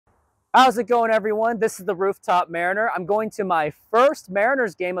How's it going, everyone? This is the Rooftop Mariner. I'm going to my first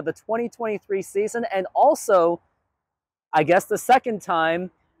Mariners game of the 2023 season, and also, I guess, the second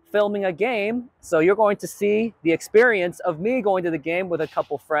time filming a game. So you're going to see the experience of me going to the game with a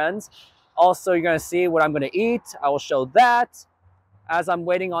couple friends. Also, you're going to see what I'm going to eat. I will show that as I'm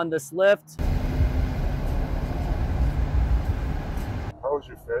waiting on this Lyft. How was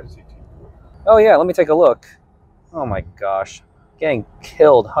your fantasy team? Oh yeah, let me take a look. Oh my gosh. Getting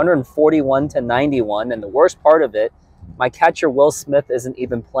killed 141 to 91, and the worst part of it, my catcher Will Smith isn't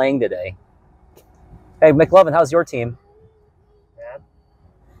even playing today. Hey McLovin, how's your team? Bad.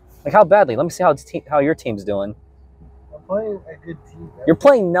 Like how badly? Let me see how your team's doing. I'm playing a good team. Man. You're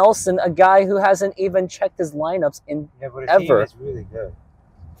playing Nelson, a guy who hasn't even checked his lineups in but ever. Team is really good.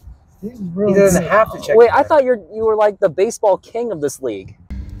 He doesn't have to check. Wait, I thought you were like the baseball king of this league.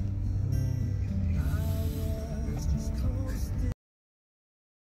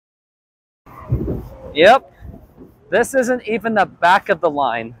 Yep, this isn't even the back of the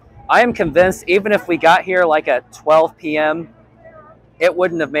line. I am convinced even if we got here like at 12 p.m., it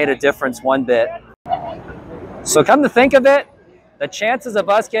wouldn't have made a difference one bit. So come to think of it, the chances of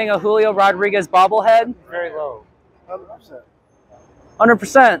us getting a Julio Rodriguez bobblehead? Very low. 100%.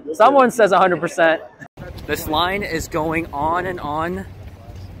 100%. Someone says 100%. This line is going on and on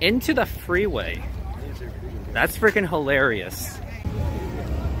into the freeway. That's freaking hilarious.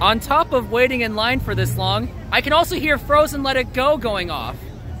 On top of waiting in line for this long, I can also hear Frozen Let It Go going off.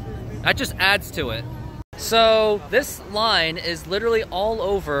 That just adds to it. So this line is literally all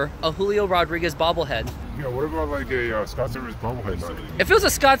over a Julio Rodriguez bobblehead. Yeah, what about like a Scott Service bobblehead night? If it was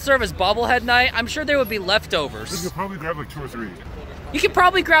a Scott Service bobblehead night, I'm sure there would be leftovers. You could probably grab like 2 or 3. You could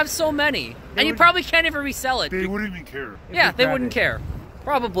probably grab so many, and you probably can't even resell it. They wouldn't even care. Yeah, they wouldn't care.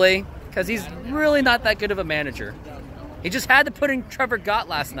 Probably, because he's really not that good of a manager. He just had to put in Trevor Gott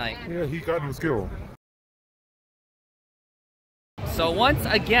last night. Yeah, he got no skill. So once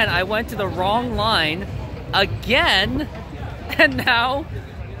again, I went to the wrong line again, and now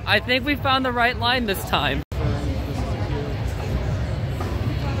I think we found the right line this time.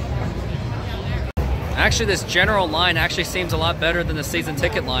 Actually, this general line actually seems a lot better than the season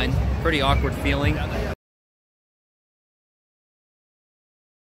ticket line. Pretty awkward feeling.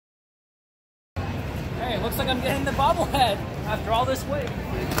 Hey, it looks like I'm getting the bobblehead after all this wait.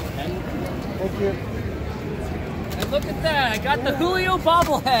 Thank you. And look at that, I got the Julio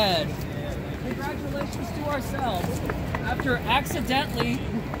bobblehead. Congratulations to ourselves. After accidentally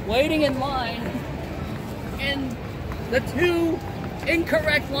waiting in line in the 2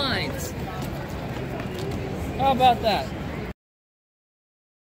 incorrect lines. How about that?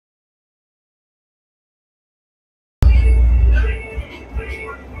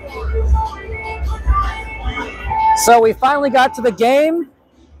 So we finally got to the game.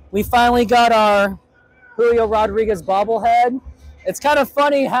 We finally got our Julio Rodriguez bobblehead. It's kind of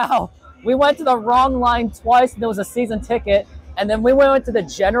funny how we went to the wrong line twice and there was a season ticket, and then we went to the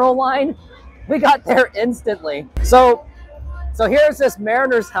general line. We got there instantly. So here's this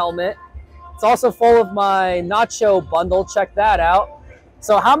Mariners helmet. It's also full of my nacho bundle. Check that out.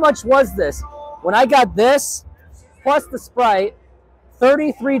 So how much was this? When I got this, plus the Sprite,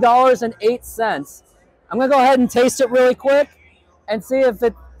 $33.08. I'm gonna go ahead and taste it really quick and see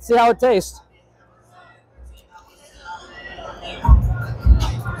how it tastes.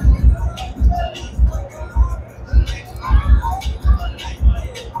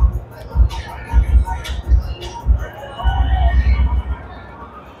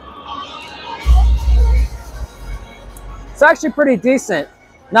 It's actually pretty decent.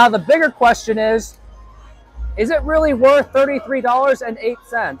 Now the bigger question is it really worth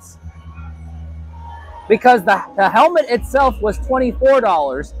 $33.08? Because the helmet itself was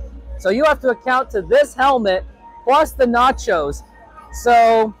 $24. So you have to account to this helmet plus the nachos.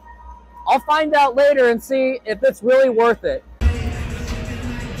 So I'll find out later and see if it's really worth it.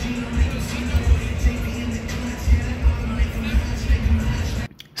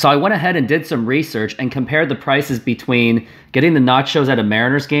 So I went ahead and did some research and compared the prices between getting the nachos at a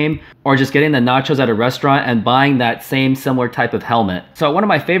Mariners game or just getting the nachos at a restaurant and buying that same similar type of helmet. So at one of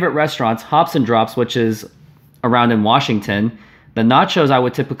my favorite restaurants, Hops and Drops, which is around in Washington, the nachos I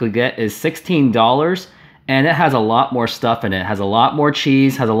would typically get is $16, and it has a lot more stuff in it. It has a lot more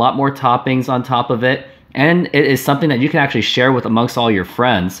cheese, has a lot more toppings on top of it, and it is something that you can actually share with amongst all your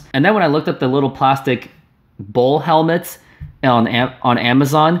friends. And then when I looked at the little plastic bowl helmets on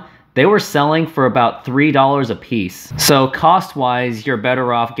Amazon, they were selling for about $3 a piece. So cost-wise, you're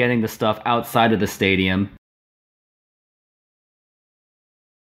better off getting the stuff outside of the stadium.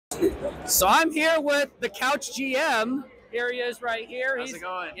 So I'm here with the Couch GM. Here he is right here. How's it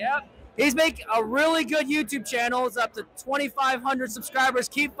going? Yep. He's making a really good YouTube channel. It's up to 2,500 subscribers.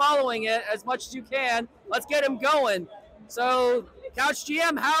 Keep following it as much as you can. Let's get him going. So, Couch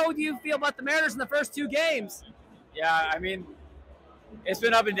GM, how do you feel about the Mariners in the first 2 games? Yeah, I mean, it's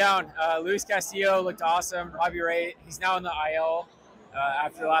been up and down. Luis Castillo looked awesome. Robbie Ray, he's now in the IL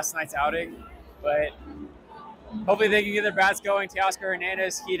after last night's outing. But hopefully they can get their bats going. Teoscar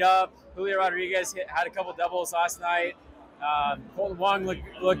Hernandez heat up. Julio Rodriguez had a couple doubles last night. Colton Wong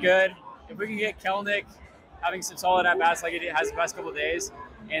looked good. If we can get Kelnick having some solid at-bats like it has the past couple of days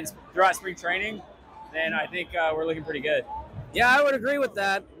and throughout spring training, then I think we're looking pretty good. Yeah, I would agree with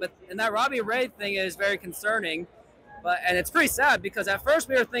that. And that Robbie Ray thing is very concerning. And it's pretty sad because at first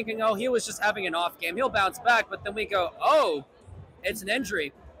we were thinking, oh, he was just having an off game. He'll bounce back. But then we go, oh, it's an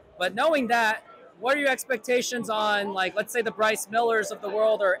injury. But knowing that, what are your expectations on, like, let's say the Bryce Millers of the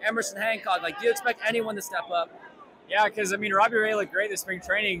world or Emerson Hancock? Like, do you expect anyone to step up? Yeah, because, I mean, Robbie Ray looked great this spring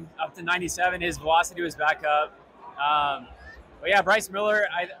training, up to 97. His velocity was back up. But, yeah, Bryce Miller,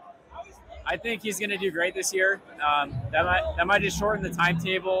 I think he's going to do great this year. That might just shorten the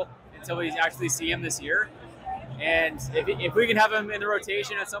timetable until we actually see him this year. And if we can have him in the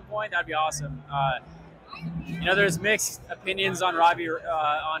rotation at some point, that'd be awesome. You know, there's mixed opinions on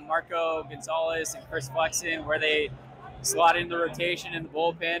on Marco Gonzalez and Chris Flexen, where they slot in the rotation in the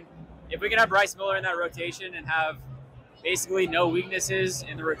bullpen. If we can have Bryce Miller in that rotation and have basically no weaknesses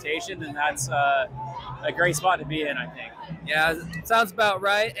in the rotation, then that's a great spot to be in, I think. Yeah, sounds about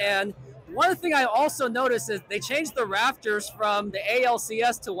right. And one thing I also noticed is they changed the rafters from the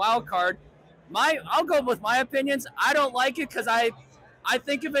ALCS to wild card. I'll go with my opinions. I don't like it because I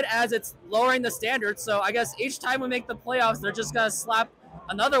think of it as it's lowering the standards. So I guess each time we make the playoffs, they're just going to slap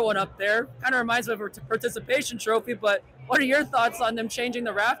another one up there. Kind of reminds me of a participation trophy, but what are your thoughts on them changing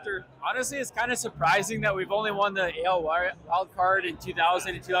the rafter? Honestly, it's kind of surprising that we've only won the AL wild card in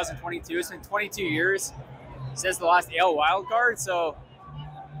 2000 and 2022. It's been 22 years since the last AL wild card. So,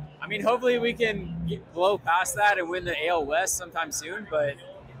 I mean, hopefully we can blow past that and win the AL West sometime soon. But,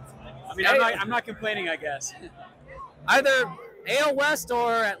 I mean, I'm not complaining, I guess. Either AL West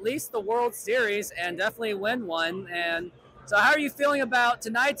or at least the World Series, and definitely win one. And so how are you feeling about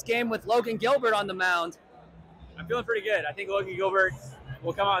tonight's game with Logan Gilbert on the mound? I'm feeling pretty good. I think Logan Gilbert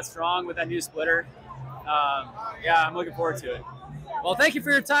will come out strong with that new splitter. Yeah, I'm looking forward to it. Well, thank you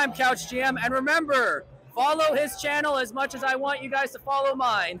for your time, Couch GM. And remember, follow his channel as much as I want you guys to follow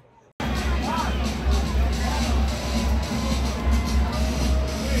mine.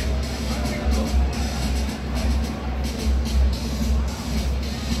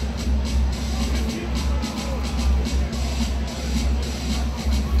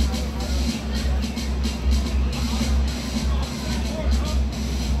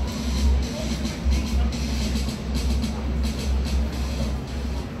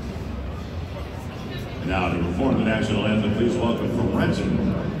 Now to perform the National Anthem, please welcome from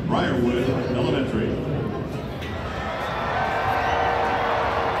Renton, Briarwood Elementary.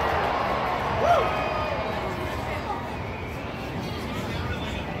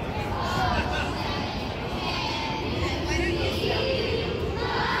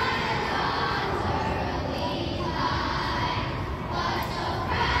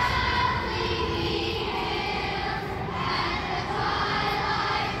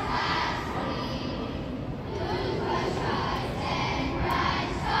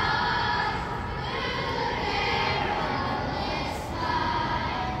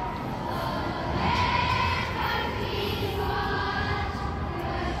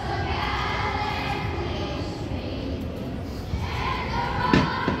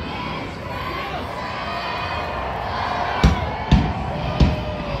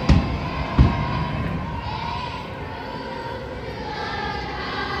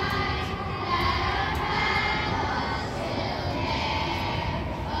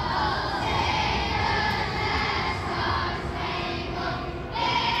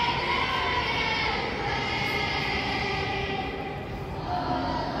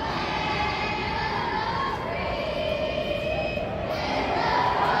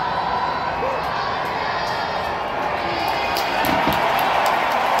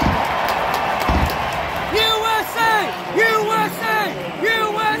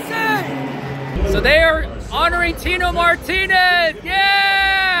 So they are honoring Tino Martinez.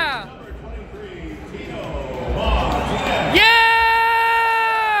 Yeah!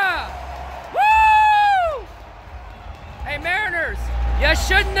 Yeah! Woo! Hey, Mariners, you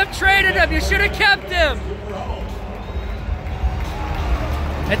shouldn't have traded him. You should have kept him.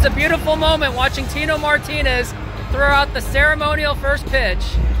 It's a beautiful moment watching Tino Martinez throw out the ceremonial first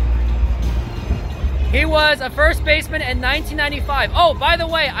pitch. He was a first baseman in 1995. Oh, by the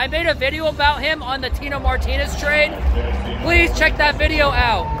way, I made a video about him on the Tino Martinez trade. Please check that video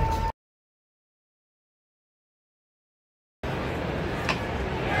out.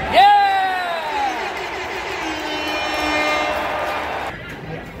 Yeah!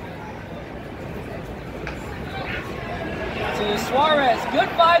 To Suarez, good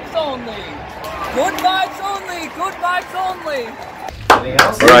vibes only. Good vibes only. Good vibes only. All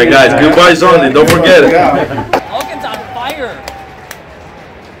right, guys, good vibes only. Don't forget it. Logan's on fire.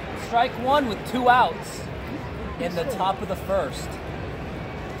 Strike one with 2 outs in the top of the first.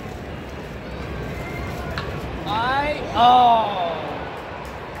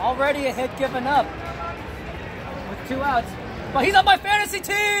 Already a hit given up with 2 outs. But he's on my fantasy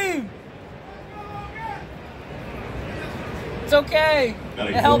team. It's okay.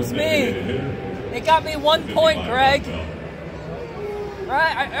 It helps me. It got me 1 point, Greg.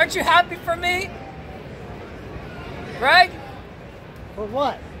 Right? Aren't you happy for me? Greg? For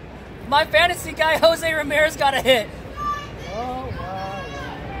what? My fantasy guy, Jose Ramirez, got a hit. Oh, wow.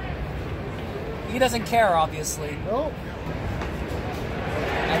 He doesn't care, obviously. Nope.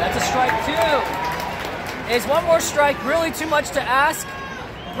 And that's a strike, too. Is 1 more strike really too much to ask?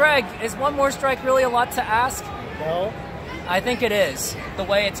 Greg, is 1 more strike really a lot to ask? No. I think it is, the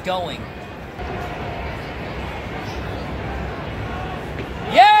way it's going.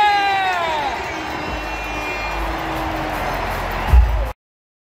 Yeah!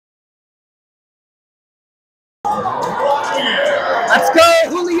 Let's go,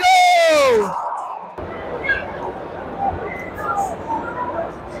 Julio!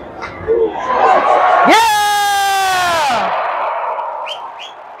 Yeah!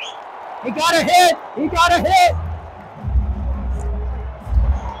 He got a hit! He got a hit!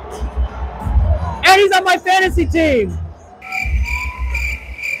 And he's on my fantasy team!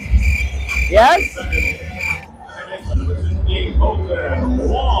 Yes?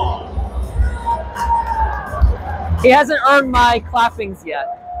 He hasn't earned my clappings yet.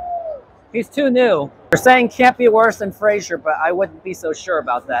 He's too new. They're saying can't be worse than Frazier, but I wouldn't be so sure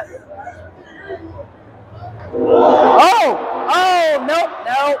about that. Oh! Oh! Nope!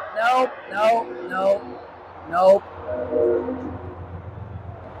 Nope! Nope! Nope! Nope! Nope!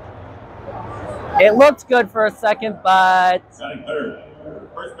 It looked good for a second, but... Batting third,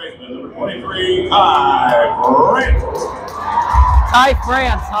 first baseman, number 23, Thai France. Thai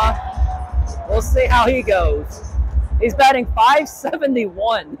France, huh? We'll see how he goes. He's batting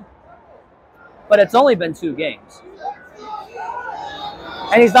 .571, but it's only been 2 games.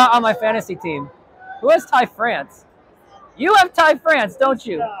 And he's not on my fantasy team. Who has Thai France? You have Thai France, don't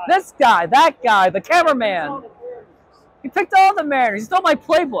you? This guy, that guy, the cameraman. He picked all the Mariners. He stole my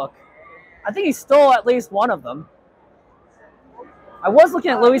playbook. I think he stole at least one of them. I was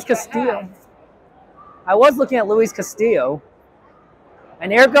looking at Luis Castillo.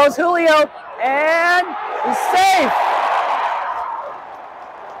 And here goes Julio. And he's safe.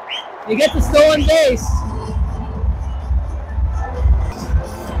 He gets the stolen base.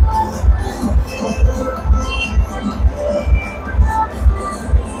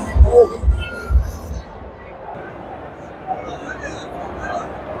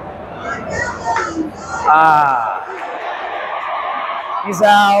 He's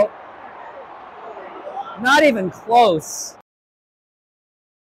out. Not even close.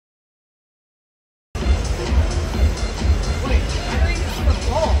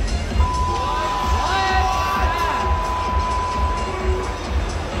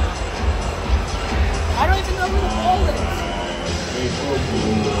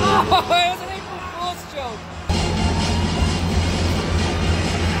 Oh, it was an April Fool's joke.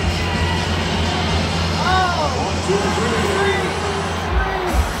 Oh!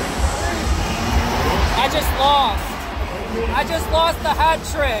 I just lost the hat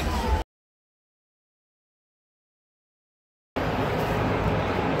trick.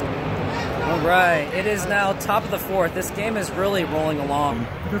 All right, it is now top of the 4th. This game is really rolling along.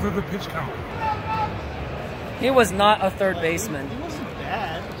 Because of the pitch count. He was not a third baseman. He wasn't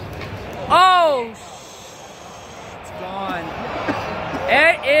bad. Oh, it's gone.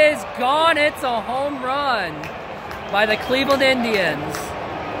 It is gone. It's a home run by the Cleveland Indians.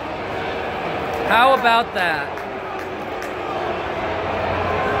 How about that?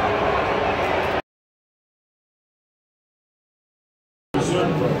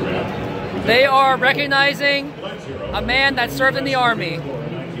 They are recognizing a man that served in the Army.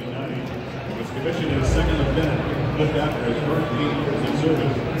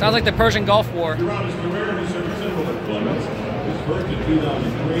 Sounds like the Persian Gulf War. Throughout his career, he served several deployments. His first in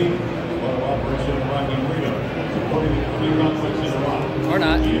 2003 was Operation Rocky Marino. Or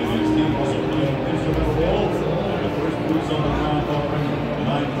not.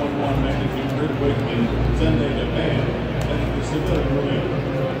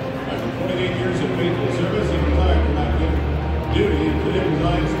 After 28 years of faithful service, he retired from active duty and today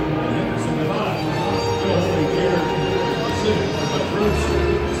resides in Henderson, Nevada. Still holding care of his decision, but Bruce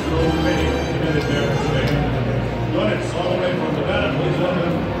is still remaining committed there to stay. Join us all the way from Nevada, please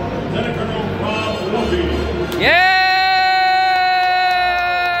welcome Lieutenant Colonel Rob Wolfe. Yeah!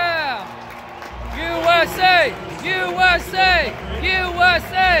 USA! USA!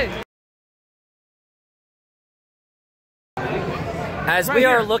 USA! As we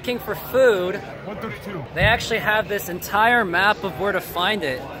are looking for food, 132. they actually have this entire map of where to find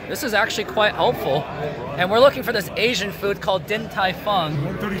it. This is actually quite helpful. And we're looking for this Asian food called Din Tai Fung.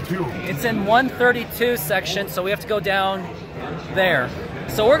 132. It's in 132 section, so we have to go down there.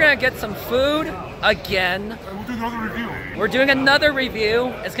 So we're gonna get some food again. We'll do another review. We're doing another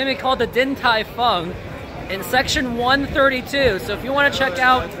review. It's gonna be called the Din Tai Fung in section 132. So if you wanna check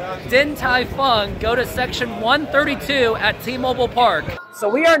out Din Tai Fung, go to section 132 at T-Mobile Park. So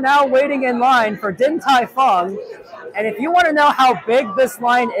we are now waiting in line for Din Tai Fung. And if you wanna know how big this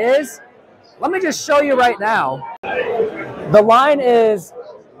line is, let me just show you right now. The line is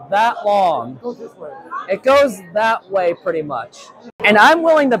that long. It goes that way pretty much. And I'm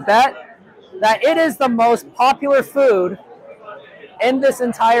willing to bet that it is the most popular food in this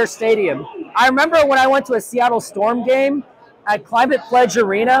entire stadium. I remember when I went to a Seattle Storm game at Climate Pledge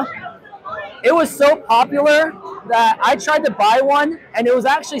Arena, it was so popular that I tried to buy one and it was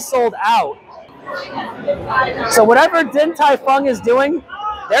actually sold out. So whatever Din Tai Fung is doing,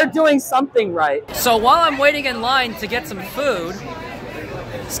 they're doing something right. So while I'm waiting in line to get some food,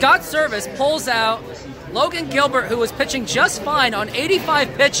 Scott Service pulls out Logan Gilbert, who was pitching just fine on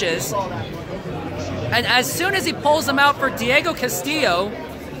 85 pitches. And as soon as he pulls him out for Diego Castillo,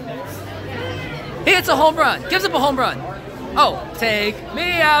 he hits a home run, gives up a home run. Oh, take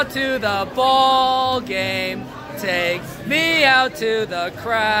me out to the ball game. Take me out to the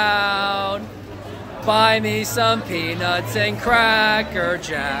crowd. Buy me some peanuts and Cracker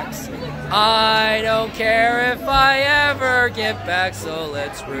Jacks. I don't care if I ever get back, so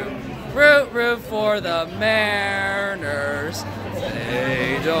let's root for the Mariners.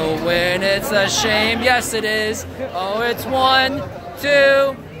 They don't win, it's a shame. Yes, it is. Oh, it's 1,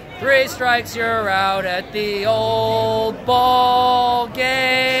 2, 3 strikes, you're out at the old ball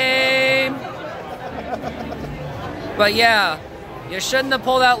game. But yeah, you shouldn't have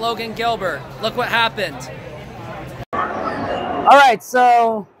pulled out Logan Gilbert. Look what happened. All right,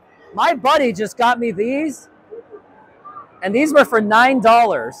 so my buddy just got me these, and these were for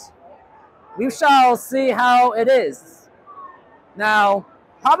 $9. We shall see how it is. Now,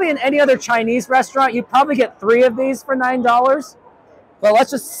 probably in any other Chinese restaurant, you'd probably get 3 of these for $9. But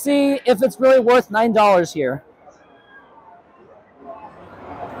let's just see if it's really worth $9 here.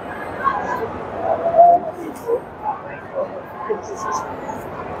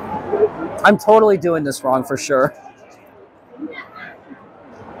 I'm totally doing this wrong for sure.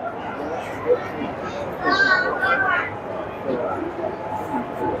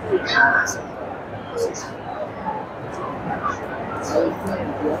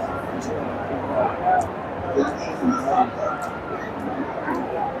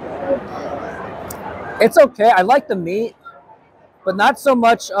 It's okay. I like the meat, but not so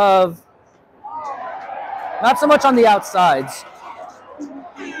much on the outsides.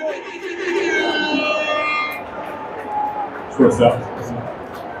 Shortstop,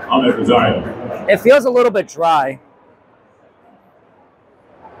 Ahmed Rosario. It feels a little bit dry.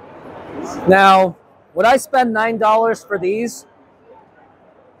 Now, would I spend $9 for these?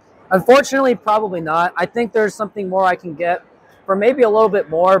 Unfortunately, probably not. I think there's something more I can get for maybe a little bit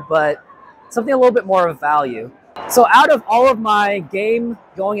more, but something a little bit more of value. So out of all of my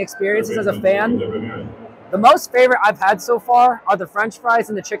game-going experiences as a fan, the most favorite I've had so far are the French fries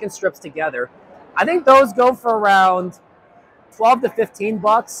and the chicken strips together. I think those go for around 12 to 15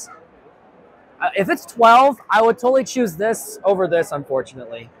 bucks. If it's 12, I would totally choose this over this,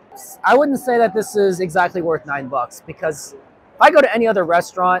 unfortunately. I wouldn't say that this is exactly worth $9 because if I go to any other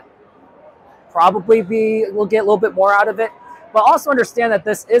restaurant, we'll get a little bit more out of it. But also understand that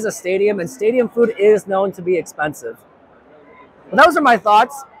this is a stadium and stadium food is known to be expensive. But those are my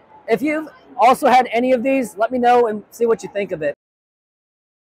thoughts. If you've also had any of these, let me know and see what you think of it.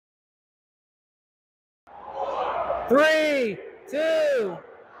 3, 2.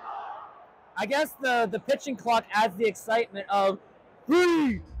 I guess the pitching clock adds the excitement of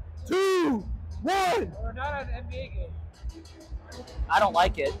 3, 2, 1. We're not at an NBA game. I don't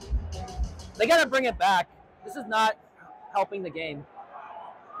like it. They gotta bring it back. This is not helping the game.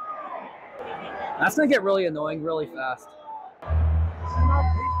 That's gonna get really annoying really fast.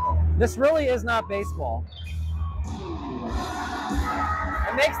 This really is not baseball.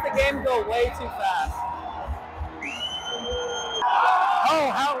 It makes the game go way too fast.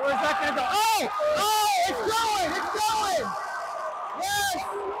 Oh, where's that gonna go? Oh, it's going, Yes,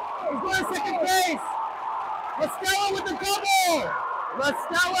 he's going to second base. LaStella with the double.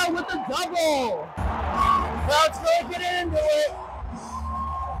 LaStella with the double. Crowd's really getting into it.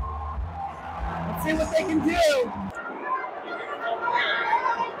 Let's see what they can do.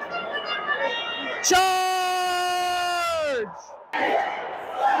 Charge!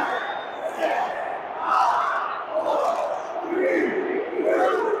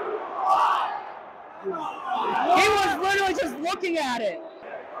 He was literally just looking at it.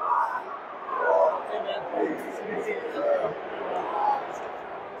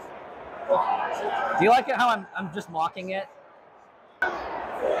 Do you like it how I'm just mocking it?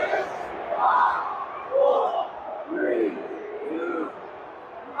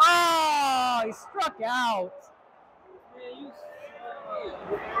 Oh, he struck out.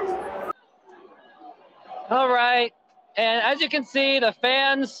 All right, and as you can see, the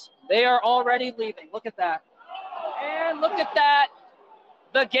fans, they are already leaving. Look at that. And look at that.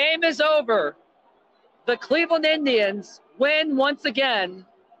 The game is over. The Cleveland Indians win once again,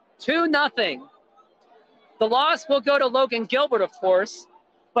 2-0. The loss will go to Logan Gilbert, of course,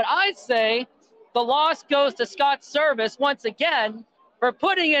 but I'd say the loss goes to Scott Service once again for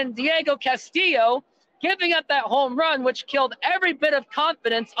putting in Diego Castillo, giving up that home run, which killed every bit of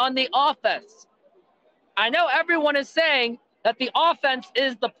confidence on the offense. I know everyone is saying that the offense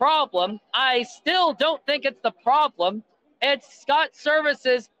is the problem. I still don't think it's the problem. It's Scott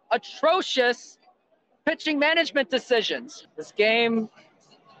Service's atrocious pitching management decisions. This game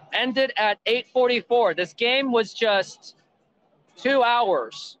ended at 8:44. This game was just 2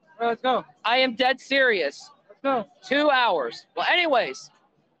 hours. Let's go. I am dead serious. Let's go. 2 hours. Well, anyways,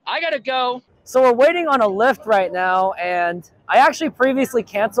 I gotta go. So we're waiting on a Lyft right now, and I actually previously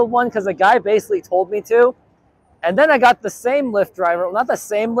canceled one because the guy basically told me to. And then I got the same Lyft driver, well, not the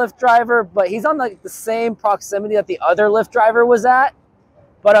same Lyft driver, but he's on like the same proximity that the other Lyft driver was at.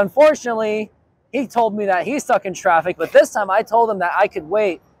 But unfortunately, he told me that he's stuck in traffic, but this time I told him that I could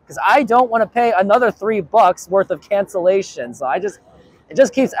wait because I don't want to pay another $3 worth of cancellation. So it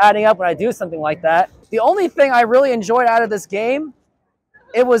just keeps adding up when I do something like that. The only thing I really enjoyed out of this game,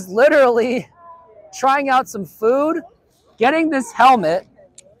 it was literally trying out some food, getting this helmet,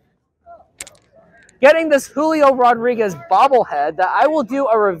 getting this Julio Rodriguez bobblehead that I will do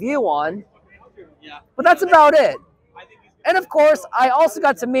a review on, but that's about it. And of course, I also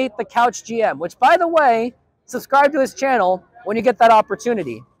got to meet the Couch GM, which, by the way, subscribe to his channel when you get that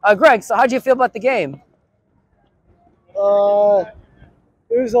opportunity. Greg, so how'd you feel about the game? It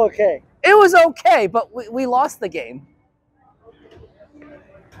was okay. It was okay, but we lost the game.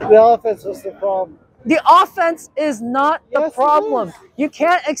 The offense was the problem. The offense is not the problem. You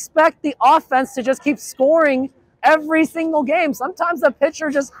can't expect the offense to just keep scoring every single game. Sometimes the pitcher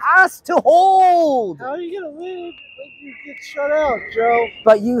just has to hold. How are you going to win when you get shut out, Joe?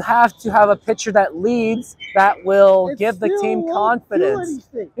 But you have to have a pitcher that leads, that will give the team confidence.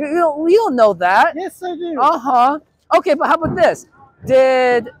 You don't know that. Yes, I do. Uh-huh. Okay, but how about this?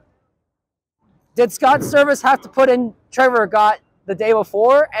 Did Scott Service have to put in Trevor Gott the day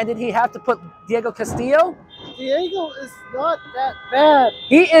before, and did he have to put Diego Castillo? Diego is not that bad.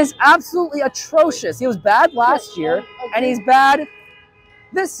 He is absolutely atrocious. He was bad last year, and he's bad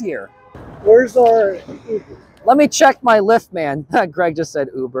this year. Where's our Uber? Let me check my Lyft, man. Greg just said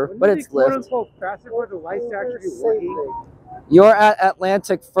Uber, but it's Lyft. Faster for the lights to actually be working. You're at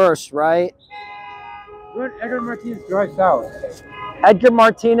Atlantic First, right? Good. Edgar Martinez drive south. Edgar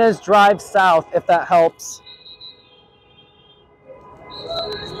Martinez drive south, if that helps.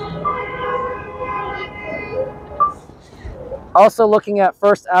 Also looking at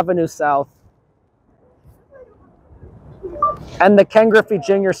First Avenue South. And the Ken Griffey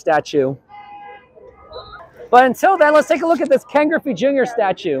Jr. statue. But until then, let's take a look at this Ken Griffey Jr.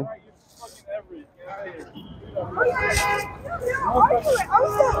 statue.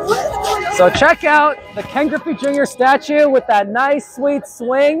 So check out the Ken Griffey Jr. statue with that nice, sweet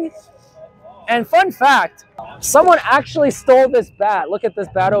swing. And fun fact, someone actually stole this bat. Look at this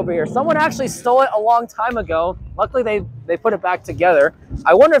bat over here. Someone actually stole it a long time ago. Luckily, they put it back together.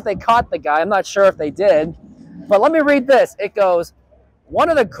 I wonder if they caught the guy. I'm not sure if they did. But let me read this. It goes, one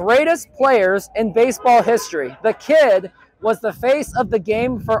of the greatest players in baseball history. The kid was the face of the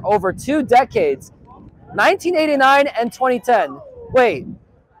game for over 2 decades, 1989 and 2010. Wait,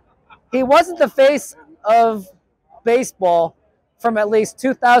 he wasn't the face of baseball from at least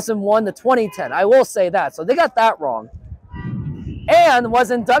 2001 to 2010. I will say that. So they got that wrong. And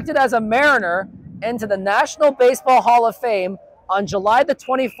was inducted as a Mariner into the National Baseball Hall of Fame on July the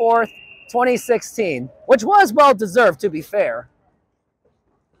 24th, 2016, which was well-deserved, to be fair.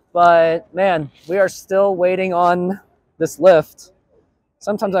 But, man, we are still waiting on this lift.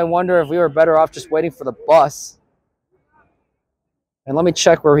 Sometimes I wonder if we were better off just waiting for the bus. And let me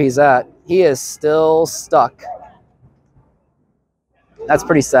check where he's at. He is still stuck. That's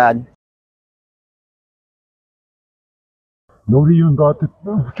pretty sad. Nobody even got the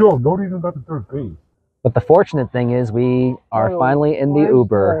third base. But the fortunate thing is we are finally in the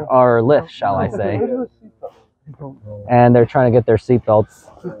Uber, or Lyft, shall I say. And they're trying to get their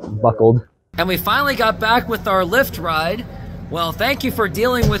seatbelts buckled. And we finally got back with our Lyft ride. Well, thank you for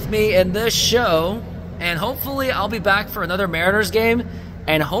dealing with me in this show. And hopefully I'll be back for another Mariners game.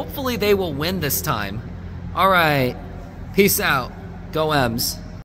 And hopefully they will win this time. All right. Peace out. Go M's.